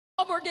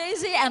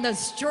Borghese and the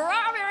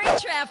Strawberry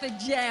Traffic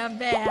Jam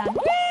Band.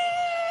 Woo!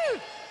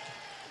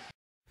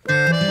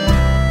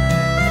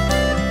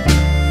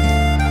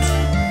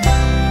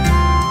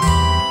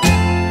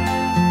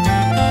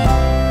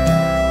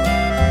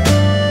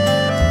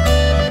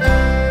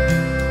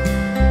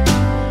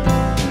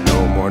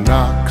 No more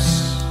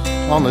knocks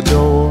on the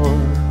door,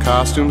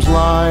 costumes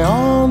lie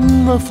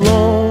on the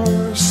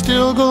floor,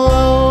 still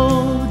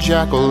glow,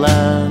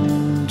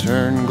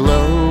 jack-o'-lantern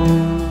glow.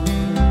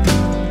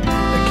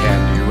 The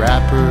candy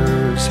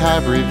wrappers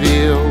have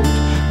revealed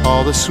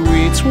all the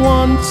sweets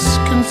once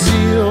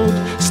concealed,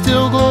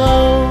 still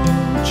glow,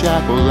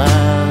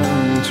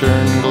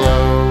 jack-o'-lantern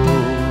glow.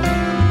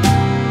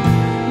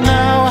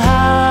 Now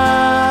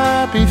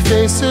happy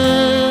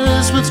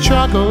faces with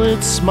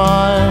chocolate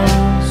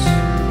smiles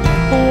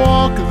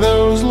walk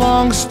those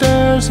long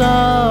stairs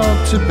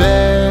up to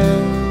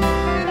bed,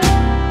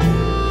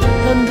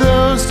 and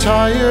those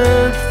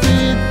tired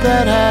feet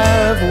that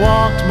have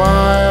walked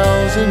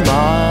miles and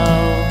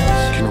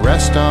miles can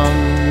rest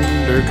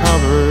under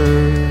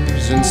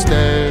covers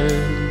instead.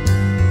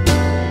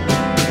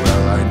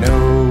 Well, I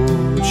know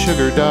what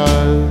sugar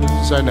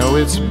does, I know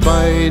its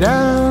bite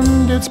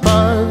and its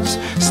buzz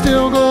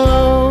still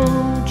glow,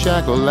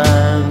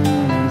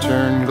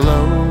 jack-o'-lantern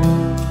glow.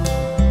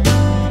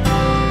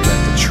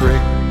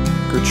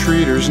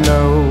 Trick-or-treaters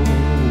know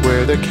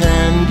where the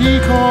candy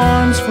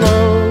corns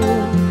flow,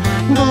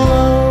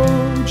 glow,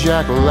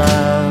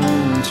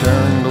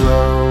 jack-o'-lantern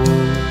glow.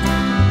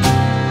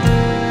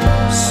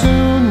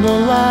 Soon the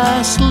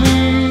last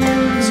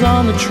leaves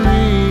on the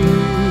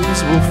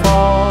trees will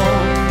fall,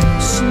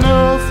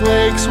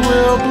 snowflakes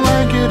will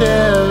blanket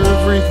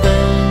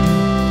everything,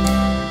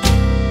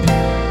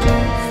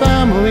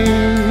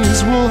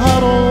 families will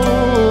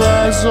huddle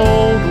as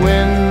old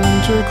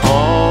winter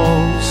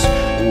calls,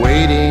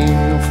 waiting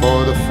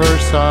for the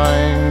first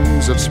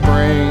signs of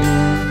spring.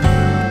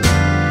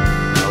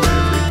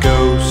 Every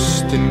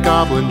ghost and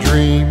goblin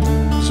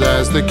dreams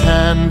as the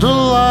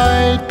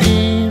candlelight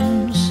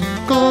beams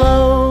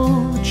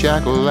glow,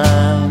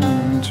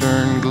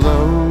 jack-o'-lantern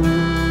glow.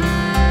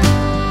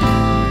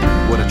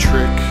 What a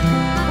trick,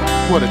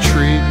 what a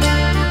treat,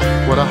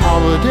 what a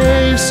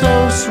holiday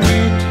so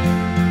sweet,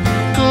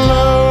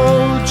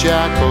 glow,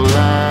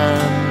 jack-o'-lantern